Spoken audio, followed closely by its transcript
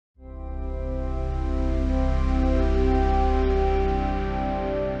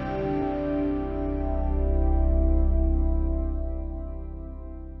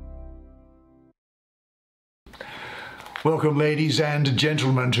Welcome, ladies and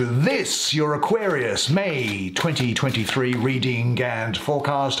gentlemen, to this, your Aquarius May 2023 reading and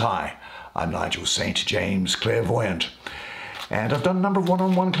forecast. Hi, I'm Nigel Saint James, clairvoyant. And I've done a number of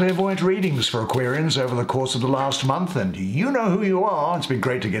one-on-one clairvoyant readings for Aquarians over the course of the last month, and you know who you are. It's been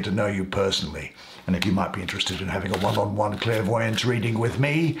great to get to know you personally. And if you might be interested in having a one-on-one clairvoyant reading with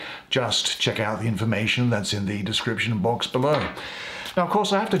me, just check out the information that's in the description box below. Now, of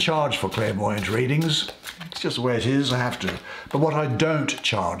course, I have to charge for clairvoyant readings. It's just the way it is, I have to. But what I don't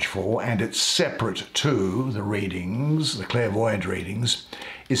charge for, and it's separate to the readings, the clairvoyant readings,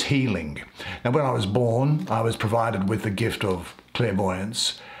 is healing. Now, when I was born, I was provided with the gift of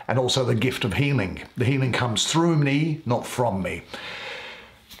clairvoyance and also the gift of healing. The healing comes through me, not from me.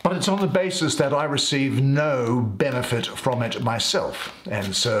 But it's on the basis that I receive no benefit from it myself.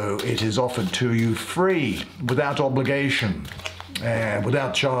 And so it is offered to you free, without obligation.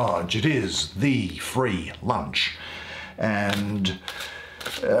 Without charge. It is the free lunch. And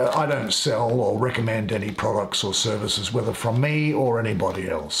I don't sell or recommend any products or services, whether from me or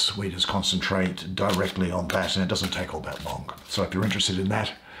anybody else. We just concentrate directly on that, and it doesn't take all that long. So if you're interested in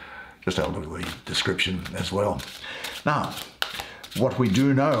that, just have a look at the description as well. Now, what we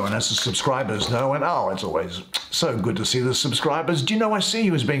do know, and as the subscribers know, and oh, it's always so good to see the subscribers. Do you know I see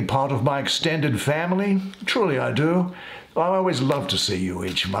you as being part of my extended family? Truly I do. I always love to see you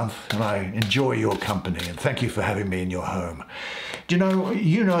each month, and I enjoy your company, and thank you for having me in your home. Do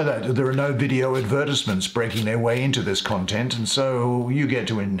you know that there are no video advertisements breaking their way into this content, and so you get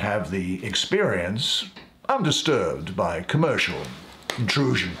to have the experience undisturbed by commercial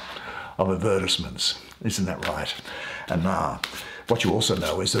intrusion of advertisements. Isn't that right? And what you also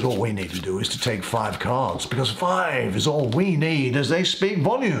know is that all we need to do is to take 5 cards, because 5 is all we need, as they speak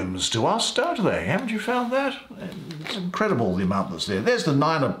volumes to us, don't they? Haven't you found that? It's incredible the amount that's there. There's the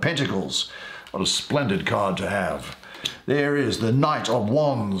 9 of Pentacles. What a splendid card to have. There is the Knight of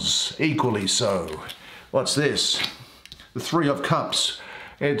Wands, equally so. What's this? The 3 of Cups.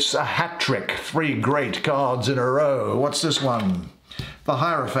 It's a hat trick, 3 great cards in a row. What's this one? The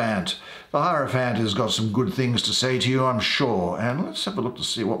Hierophant. The Hierophant has got some good things to say to you, I'm sure. And let's have a look to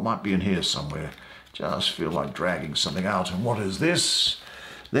see what might be in here somewhere. Just feel like dragging something out. And what is this?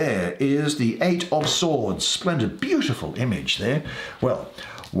 There is the 8 of Swords. Splendid, beautiful image there. Well,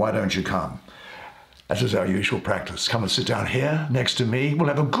 why don't you come? As is our usual practice. Come and sit down here next to me. We'll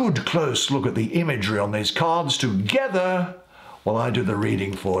have a good close look at the imagery on these cards together while I do the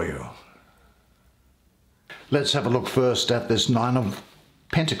reading for you. Let's have a look first at this 9 of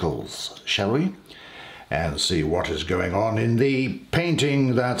Pentacles, shall we? And see what is going on in the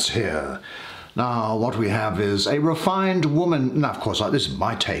painting that's here. Now, what we have is a refined woman. Now, of course, this is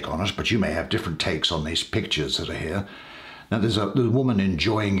my take on it, but you may have different takes on these pictures that are here. Now, there's a woman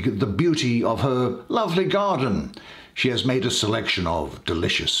enjoying the beauty of her lovely garden. She has made a selection of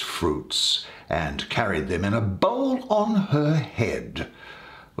delicious fruits and carried them in a bowl on her head.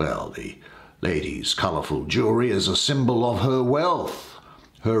 Well, the lady's colourful jewellery is a symbol of her wealth.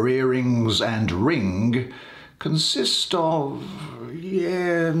 Her earrings and ring consist of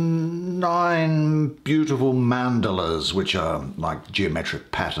 9 beautiful mandalas, which are like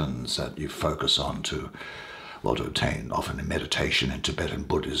geometric patterns that you focus on to attain often in meditation in Tibetan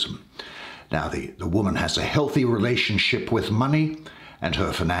Buddhism. Now, the woman has a healthy relationship with money, and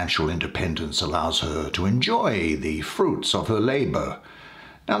her financial independence allows her to enjoy the fruits of her labour.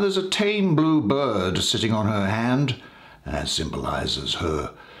 Now, there's a tame blue bird sitting on her hand, and that symbolises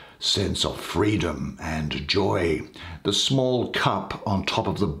her sense of freedom and joy. The small cup on top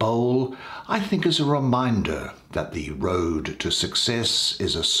of the bowl, I think, is a reminder that the road to success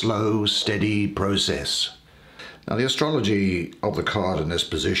is a slow, steady process. Now, the astrology of the card in this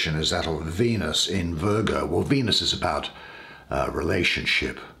position is that of Venus in Virgo. Well, Venus is about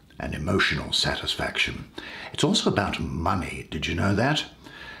relationship and emotional satisfaction. It's also about money. Did you know that?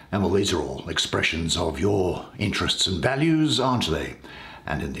 And well, these are all expressions of your interests and values, aren't they?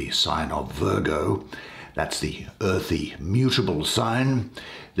 And in the sign of Virgo, that's the earthy, mutable sign,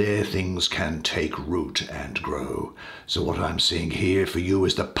 there things can take root and grow. So what I'm seeing here for you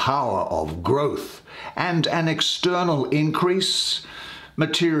is the power of growth and an external increase,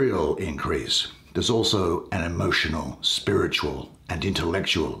 material increase. There's also an emotional, spiritual, and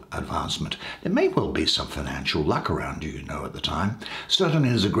intellectual advancement. There may well be some financial luck around you, at the time. Certainly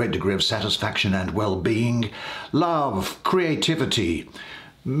there's a great degree of satisfaction and well-being, love, creativity,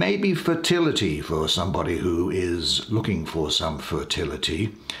 maybe fertility for somebody who is looking for some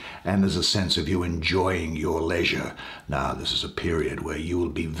fertility, and there's a sense of you enjoying your leisure. Now, this is a period where you will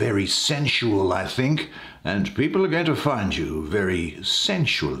be very sensual, I think, and people are going to find you very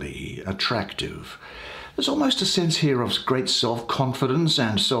sensually attractive. There's almost a sense here of great self-confidence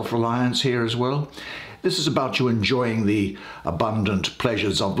and self-reliance here as well. This is about you enjoying the abundant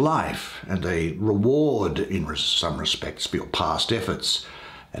pleasures of life and a reward in some respects for your past efforts,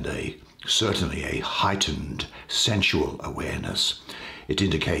 and certainly a heightened sensual awareness. It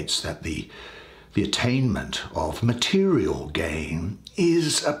indicates that the attainment of material gain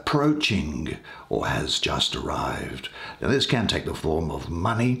is approaching or has just arrived. Now, this can take the form of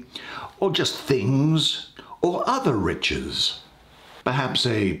money or just things or other riches. Perhaps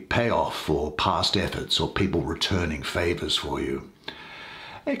a payoff for past efforts or people returning favors for you.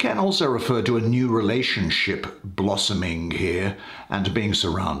 It can also refer to a new relationship blossoming here and being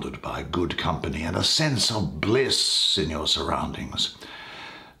surrounded by good company and a sense of bliss in your surroundings.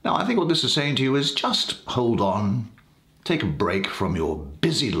 Now, I think what this is saying to you is just hold on, take a break from your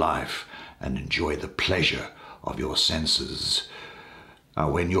busy life and enjoy the pleasure of your senses.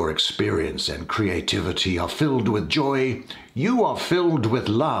 When your experience and creativity are filled with joy, you are filled with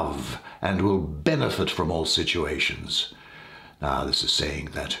love and will benefit from all situations. Now, this is saying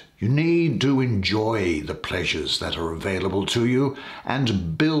that you need to enjoy the pleasures that are available to you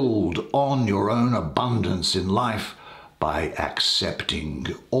and build on your own abundance in life by accepting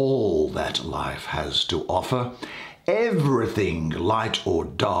all that life has to offer. Everything, light or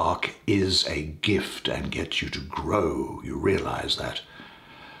dark, is a gift and gets you to grow. You realize that.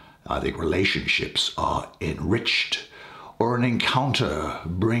 I think relationships are enriched, or an encounter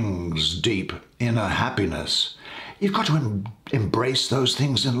brings deep inner happiness. You've got to embrace those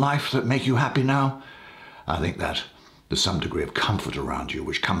things in life that make you happy now. I think that there's some degree of comfort around you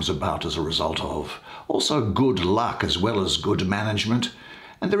which comes about as a result of also good luck as well as good management.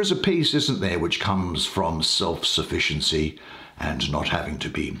 And there is a peace, isn't there, which comes from self-sufficiency and not having to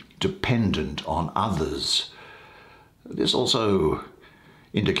be dependent on others. This also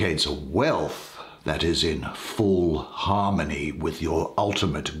indicates a wealth that is in full harmony with your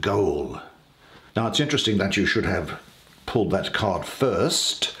ultimate goal. Now, it's interesting that you should have pulled that card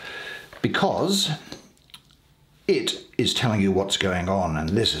first, because it is telling you what's going on, and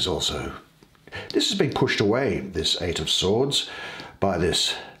this has been pushed away, this Eight of Swords, by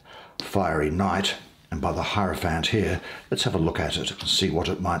this fiery knight and by the Hierophant here. Let's have a look at it and see what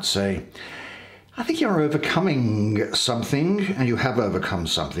it might say. I think you're overcoming something, and you have overcome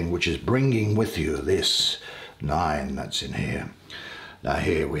something which is bringing with you this 9 that's in here. Now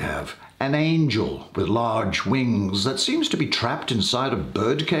here we have an angel with large wings that seems to be trapped inside a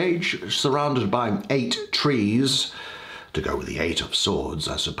birdcage surrounded by 8 trees, to go with the 8 of Swords,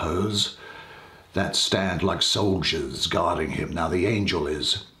 I suppose, that stand like soldiers guarding him. Now the angel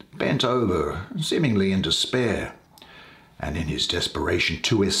is bent over, seemingly in despair, and in his desperation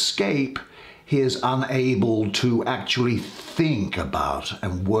to escape, he is unable to actually think about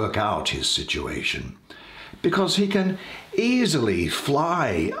and work out his situation, because he can easily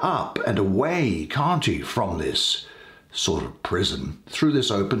fly up and away, can't he, from this sort of prison through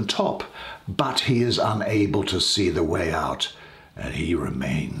this open top, but he is unable to see the way out, and he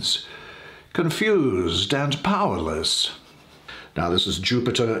remains confused and powerless. Now, this is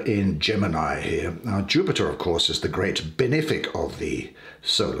Jupiter in Gemini here. Now, Jupiter, of course, is the great benefic of the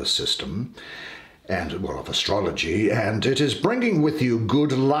solar system and, well, of astrology, and it is bringing with you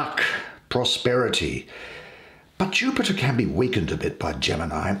good luck, prosperity. But Jupiter can be weakened a bit by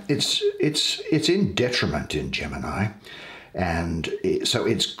Gemini. It's in detriment in Gemini, and so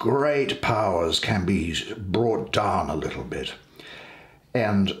its great powers can be brought down a little bit.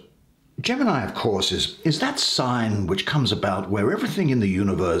 And Gemini, of course, is that sign which comes about where everything in the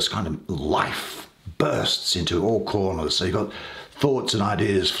universe, kind of life, bursts into all corners. So you've got thoughts and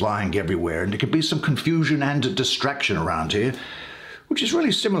ideas flying everywhere, and there can be some confusion and distraction around here, which is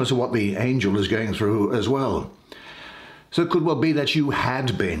really similar to what the angel is going through as well. So it could well be that you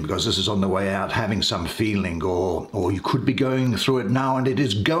had been, because this is on the way out, having some feeling, or you could be going through it now and it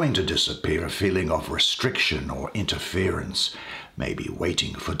is going to disappear, a feeling of restriction or interference, maybe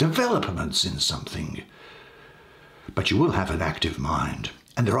waiting for developments in something. But you will have an active mind,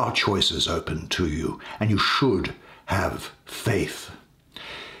 and there are choices open to you, and you should have faith.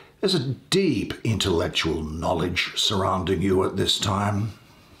 There's a deep intellectual knowledge surrounding you at this time.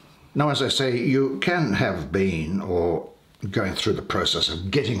 Now, as I say, you can have been or going through the process of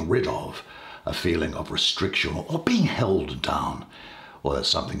getting rid of a feeling of restriction or being held down, or that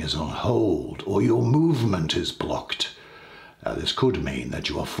something is on hold, or your movement is blocked. This could mean that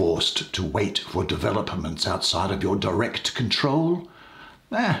you are forced to wait for developments outside of your direct control.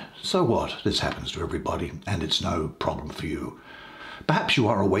 So what? This happens to everybody, and it's no problem for you. Perhaps you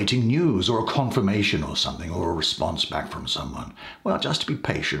are awaiting news or a confirmation or something, or a response back from someone. Well, just be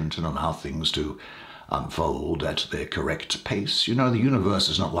patient and allow things to unfold at their correct pace. You know, the universe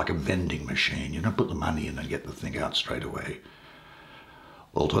is not like a vending machine. You don't put the money in and get the thing out straight away.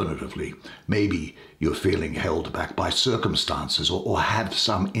 Alternatively, maybe you're feeling held back by circumstances or have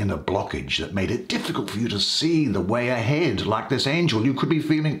some inner blockage that made it difficult for you to see the way ahead. Like this angel, you could be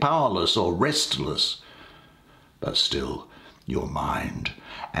feeling powerless or restless. But still, your mind,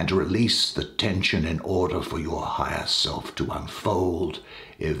 and release the tension in order for your higher self to unfold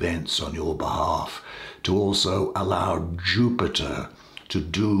events on your behalf, to also allow Jupiter to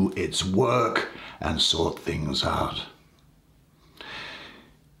do its work and sort things out.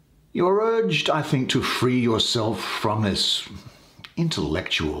 You're urged, I think, to free yourself from this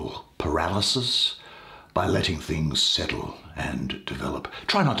intellectual paralysis by letting things settle and develop.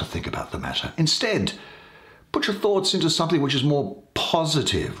 Try not to think about the matter. Instead, put your thoughts into something which is more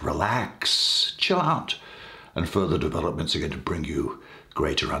positive. Relax, chill out, and further developments are going to bring you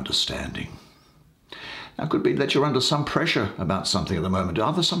greater understanding. Now, it could be that you're under some pressure about something at the moment.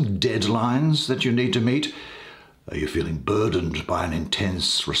 Are there some deadlines that you need to meet? Are you feeling burdened by an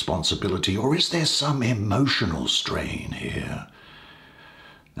intense responsibility, or is there some emotional strain here?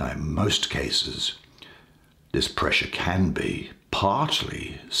 Now, in most cases, this pressure can be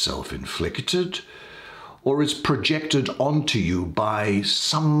partly self-inflicted, or is projected onto you by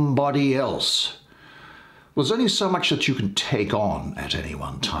somebody else. Well, there's only so much that you can take on at any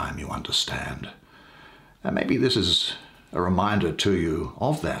one time, you understand. And maybe this is a reminder to you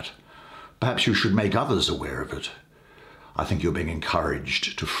of that. Perhaps you should make others aware of it. I think you're being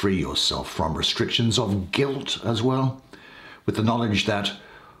encouraged to free yourself from restrictions of guilt as well, with the knowledge that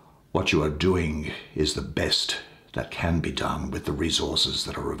what you are doing is the best that can be done with the resources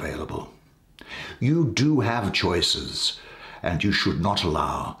that are available. You do have choices, and you should not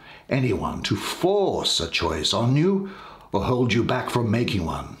allow anyone to force a choice on you or hold you back from making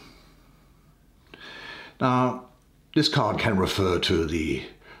one. Now, this card can refer to the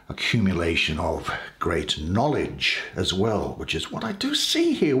accumulation of great knowledge as well, which is what I do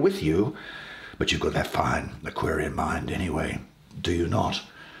see here with you. But you've got that fine Aquarian mind anyway, do you not?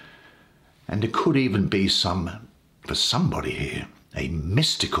 And it could even be for somebody here, a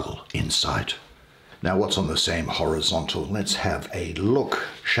mystical insight. Now, what's on the same horizontal? Let's have a look,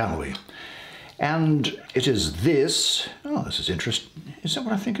 shall we? And it is this. Oh, this is interesting. Is that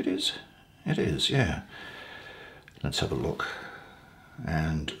what I think it is? It is, yeah. Let's have a look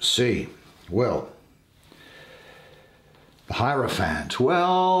and see. Well, the Hierophant.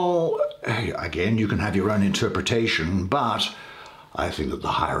 Well, again, you can have your own interpretation, but I think that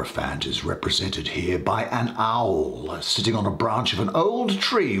the Hierophant is represented here by an owl sitting on a branch of an old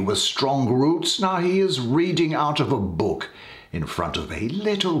tree with strong roots. Now, he is reading out of a book in front of a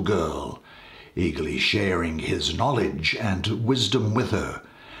little girl, eagerly sharing his knowledge and wisdom with her.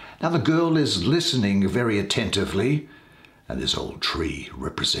 Now, the girl is listening very attentively, and this old tree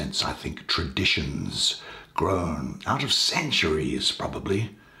represents, I think, traditions grown out of centuries,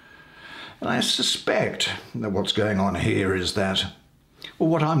 probably. And I suspect that what's going on here is that, well,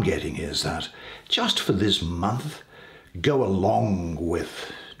 what I'm getting is that just for this month, go along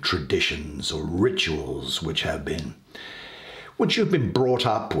with traditions or rituals which you've been brought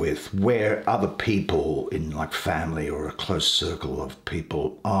up with, where other people in like family or a close circle of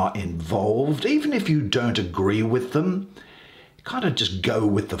people are involved. Even if you don't agree with them, kind of just go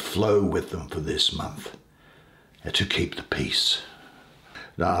with the flow with them for this month to keep the peace.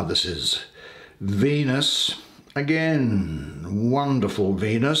 Now, this is Venus. Again, wonderful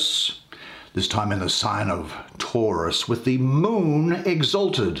Venus. This time in the sign of Taurus with the moon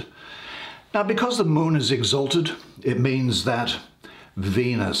exalted. Now, because the moon is exalted, it means that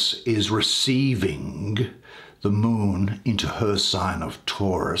Venus is receiving the moon into her sign of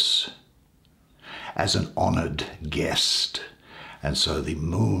Taurus as an honored guest. And so the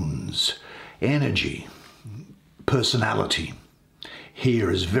moon's energy, personality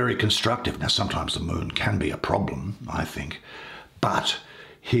here is very constructive. Now, sometimes the moon can be a problem, I think, but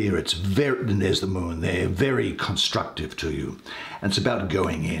here it's there's the moon there, very constructive to you. And it's about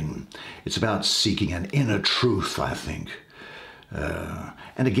going in. It's about seeking an inner truth, I think.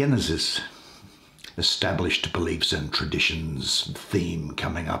 And again, there's this established beliefs and traditions theme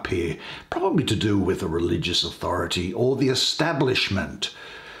coming up here, probably to do with a religious authority or the establishment,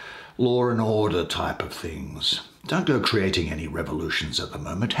 law and order type of things. Don't go creating any revolutions at the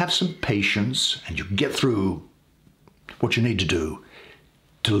moment. Have some patience, and you can get through what you need to do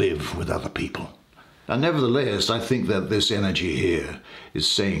to live with other people. Now, nevertheless, I think that this energy here is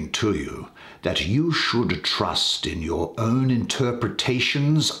saying to you that you should trust in your own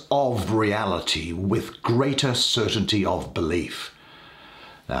interpretations of reality with greater certainty of belief.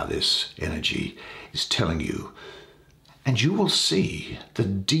 Now this energy is telling you, and you will see the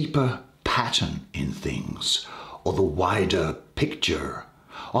deeper pattern in things, or the wider picture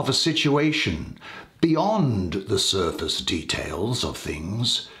of a situation beyond the surface details of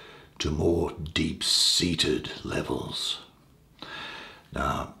things to more deep-seated levels.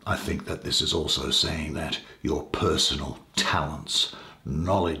 Now, I think that this is also saying that your personal talents,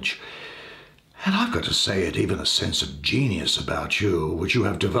 knowledge, and I've got to say it, even a sense of genius about you, which you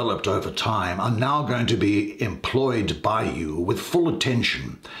have developed over time, are now going to be employed by you with full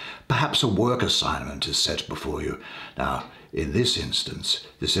attention. Perhaps a work assignment is set before you. Now, in this instance,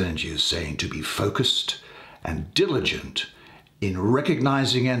 this energy is saying to be focused and diligent in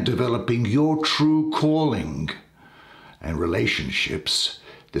recognizing and developing your true calling. And relationships,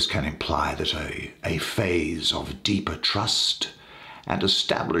 this can imply that a phase of deeper trust and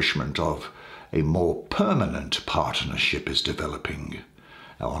establishment of a more permanent partnership is developing.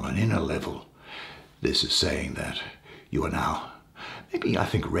 Now, on an inner level, this is saying that you are now, maybe I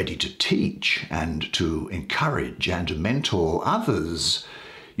think, ready to teach and to encourage and mentor others.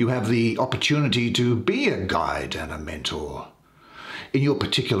 You have the opportunity to be a guide and a mentor in your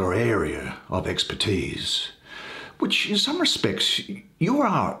particular area of expertise, which in some respects you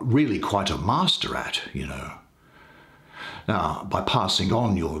are really quite a master at, you know. Now, by passing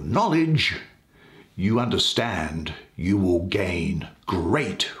on your knowledge, you understand you will gain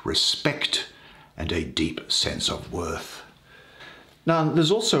great respect and a deep sense of worth. Now, there's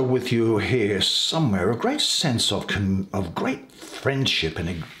also with you here somewhere a great sense of great friendship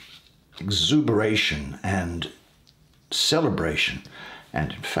and exuberation and celebration.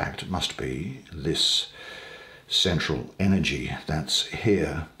 And in fact, it must be this central energy that's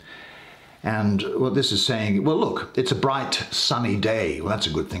here. And what this is saying, well, look, it's a bright, sunny day. Well, that's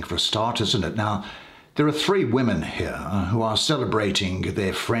a good thing for a start, isn't it? Now, there are 3 women here who are celebrating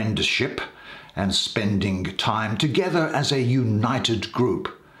their friendship and spending time together as a united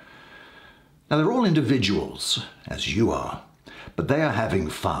group. Now, they're all individuals, as you are, but they are having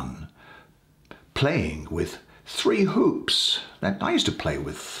fun playing with 3 hoops. Now, I used to play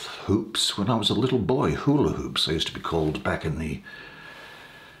with hoops when I was a little boy. Hula hoops, they used to be called back in the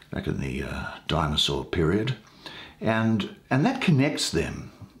dinosaur period. And that connects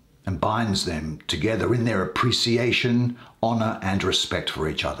them and binds them together in their appreciation, honor, and respect for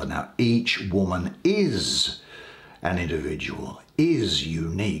each other. Now, each woman is an individual, is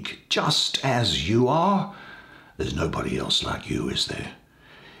unique, just as you are. There's nobody else like you, is there?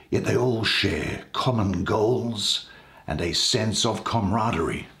 Yet they all share common goals and a sense of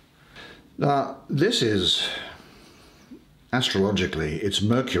camaraderie. Now, this is, astrologically, it's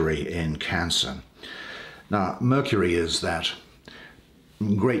Mercury in Cancer. Now, Mercury is that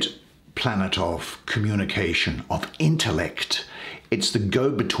great planet of communication, of intellect. It's the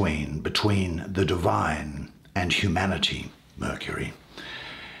go-between between the divine and humanity, Mercury.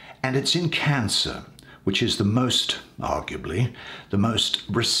 And it's in Cancer, which is the most, arguably, the most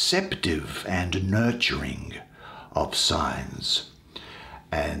receptive and nurturing of signs.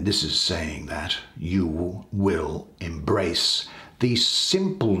 And this is saying that you will embrace these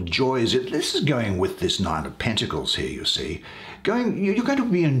simple joys. This is going with this 9 of Pentacles here, you see. You're going to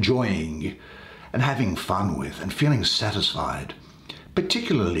be enjoying and having fun with and feeling satisfied,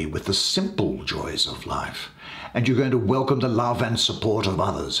 particularly with the simple joys of life. And you're going to welcome the love and support of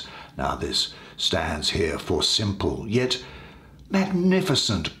others. Now, this stands here for simple, yet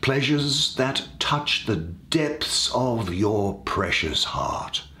magnificent pleasures that touch the depths of your precious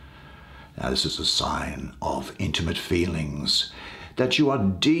heart. Now, this is a sign of intimate feelings, that you are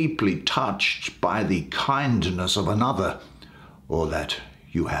deeply touched by the kindness of another, or that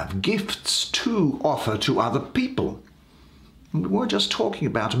you have gifts to offer to other people. We were just talking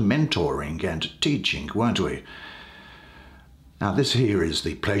about mentoring and teaching, weren't we? Now, this here is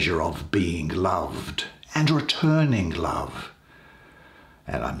the pleasure of being loved and returning love.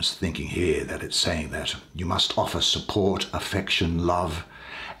 And I'm thinking here that it's saying that you must offer support, affection, love,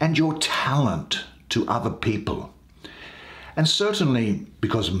 and your talent to other people. And certainly,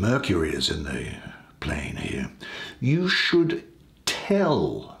 because Mercury is in the plane here, you should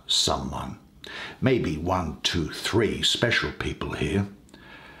tell someone, maybe 1, 2, 3 special people here,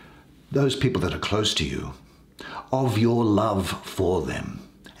 those people that are close to you, of your love for them,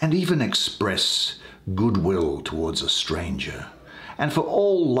 and even express goodwill towards a stranger and for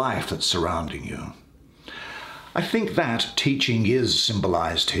all life that's surrounding you. I think that teaching is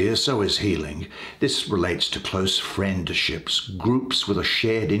symbolized here, so is healing. This relates to close friendships, groups with a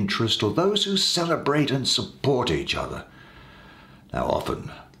shared interest, or those who celebrate and support each other. Now,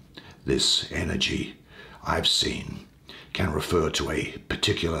 often this energy I've seen can refer to a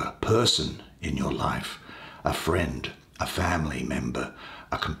particular person in your life, a friend, a family member,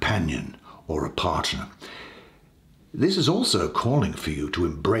 a companion, or a partner. This is also calling for you to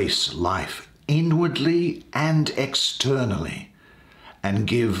embrace life inwardly and externally and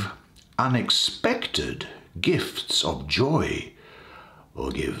give unexpected gifts of joy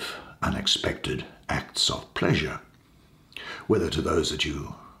or give unexpected acts of pleasure, whether to those that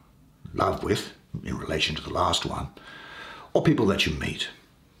you love with, in relation to the last one, or people that you meet.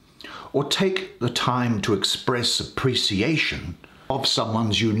 Or take the time to express appreciation of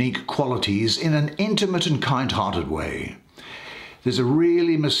someone's unique qualities in an intimate and kind-hearted way. There's a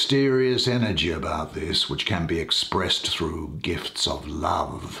really mysterious energy about this which can be expressed through gifts of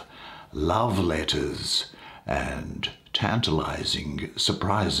love, love letters, and tantalizing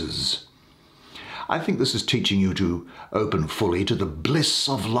surprises. I think this is teaching you to open fully to the bliss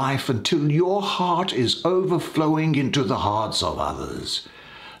of life until your heart is overflowing into the hearts of others.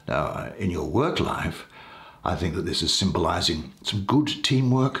 Now, in your work life, I think that this is symbolizing some good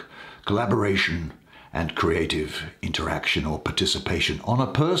teamwork, collaboration, and creative interaction or participation on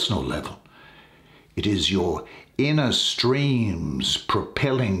a personal level. It is your inner streams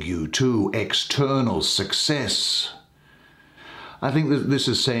propelling you to external success. I think that this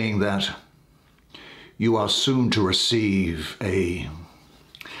is saying that you are soon to receive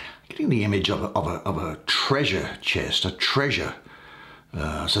getting the image of a treasure chest, a treasure.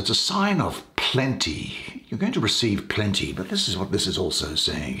 So it's a sign of plenty. You're going to receive plenty, but this is what this is also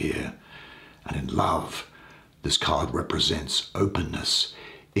saying here. And in love, this card represents openness,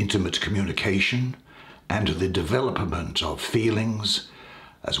 intimate communication, and the development of feelings,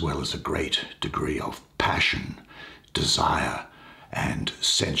 as well as a great degree of passion, desire, and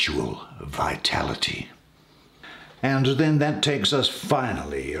sensual vitality. And then that takes us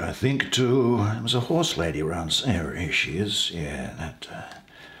finally, I think, to, there was a horse lady around, here she is, yeah, that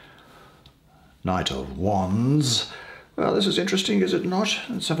Knight of Wands. Well, this is interesting, is it not?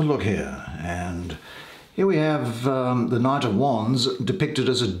 Let's have a look here. And here we have the Knight of Wands depicted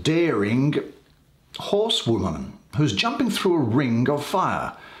as a daring horsewoman who's jumping through a ring of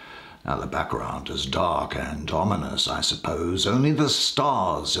fire. Now, the background is dark and ominous, I suppose. Only the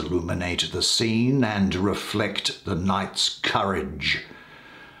stars illuminate the scene and reflect the knight's courage.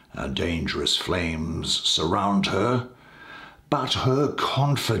 Dangerous flames surround her, but her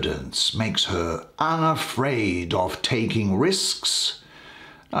confidence makes her unafraid of taking risks.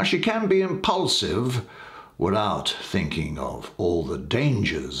 Now, she can be impulsive without thinking of all the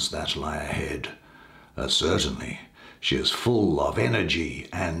dangers that lie ahead. Certainly, she is full of energy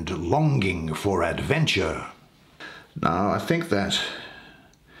and longing for adventure. Now, I think that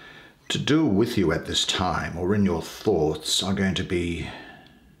to do with you at this time, or in your thoughts, are going to be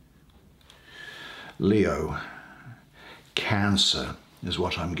Leo, Cancer, is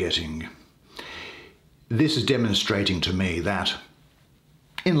what I'm getting. This is demonstrating to me that,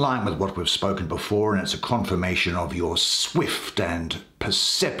 in line with what we've spoken before, and it's a confirmation of your swift and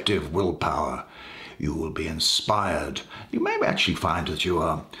perceptive willpower, you will be inspired. You may actually find that you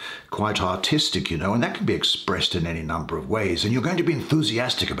are quite artistic, and that can be expressed in any number of ways. And you're going to be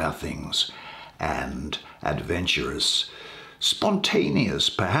enthusiastic about things and adventurous,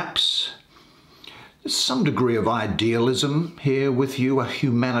 spontaneous, perhaps. There's some degree of idealism here with you, a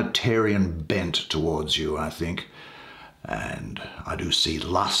humanitarian bent towards you, I think. And I do see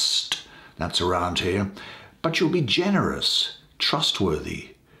lust, that's around here. But you'll be generous,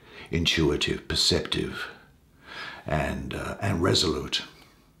 trustworthy, intuitive, perceptive, and resolute.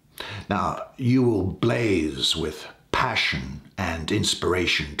 Now, you will blaze with passion and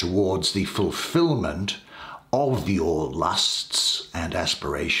inspiration towards the fulfillment of your lusts and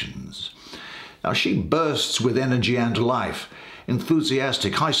aspirations. Now, she bursts with energy and life,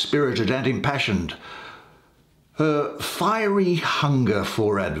 enthusiastic, high-spirited, and impassioned. Her fiery hunger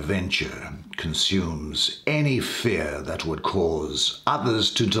for adventure consumes any fear that would cause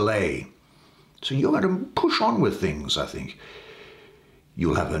others to delay. So you're going to push on with things, I think.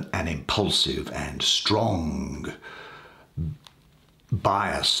 You'll have an impulsive and strong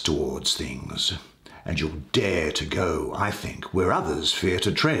bias towards things, and you'll dare to go, I think, where others fear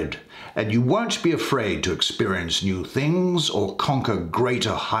to tread. And you won't be afraid to experience new things or conquer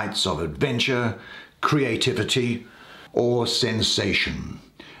greater heights of adventure, creativity, or sensation.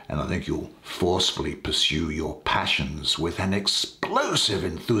 And I think you'll forcefully pursue your passions with an explosive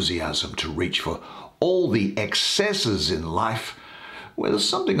enthusiasm to reach for all the excesses in life, where there's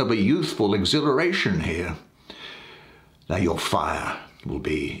something of a youthful exhilaration here. Now, your fire will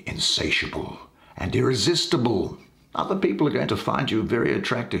be insatiable and irresistible. Other people are going to find you very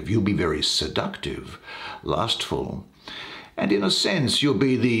attractive. You'll be very seductive, lustful. And in a sense, you'll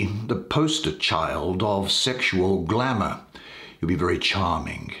be the poster child of sexual glamour. You'll be very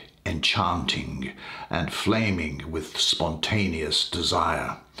charming, enchanting, and flaming with spontaneous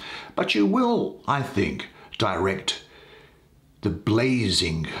desire. But you will, I think, direct the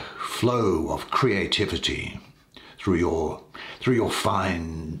blazing flow of creativity through your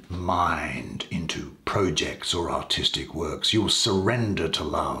fine mind into projects or artistic works. You'll surrender to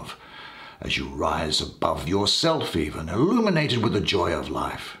love as you rise above yourself even, illuminated with the joy of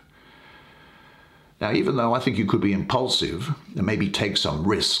life. Now, even though I think you could be impulsive and maybe take some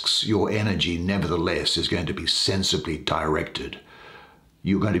risks, your energy nevertheless is going to be sensibly directed.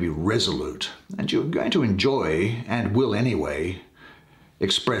 You're going to be resolute, and you're going to enjoy, and will anyway,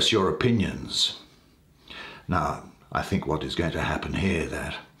 express your opinions. Now, I think what is going to happen here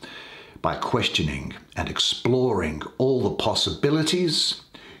that by questioning and exploring all the possibilities,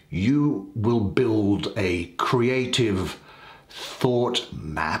 you will build a creative thought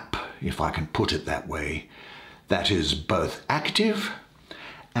map, if I can put it that way, that is both active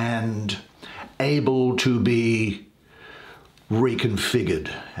and able to be reconfigured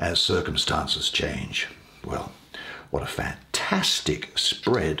as circumstances change. Well, what a fantastic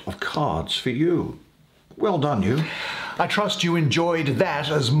spread of cards for you. Well done, you. I trust you enjoyed that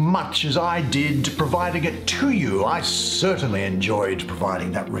as much as I did providing it to you. I certainly enjoyed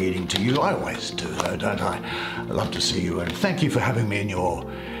providing that reading to you. I always do, though, don't I? I love to see you, and thank you for having me in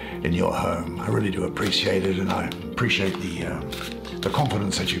your home. I really do appreciate it, and I appreciate the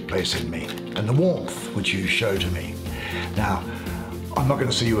confidence that you place in me and the warmth which you show to me. Now, I'm not going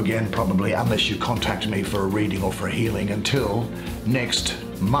to see you again probably unless you contact me for a reading or for a healing until next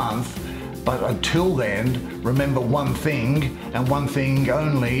month. But until then, remember one thing and one thing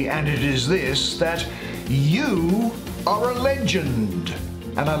only, and it is this, that you are a legend.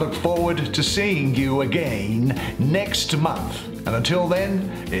 And I look forward to seeing you again next month. And until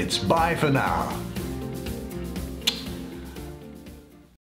then, it's bye for now.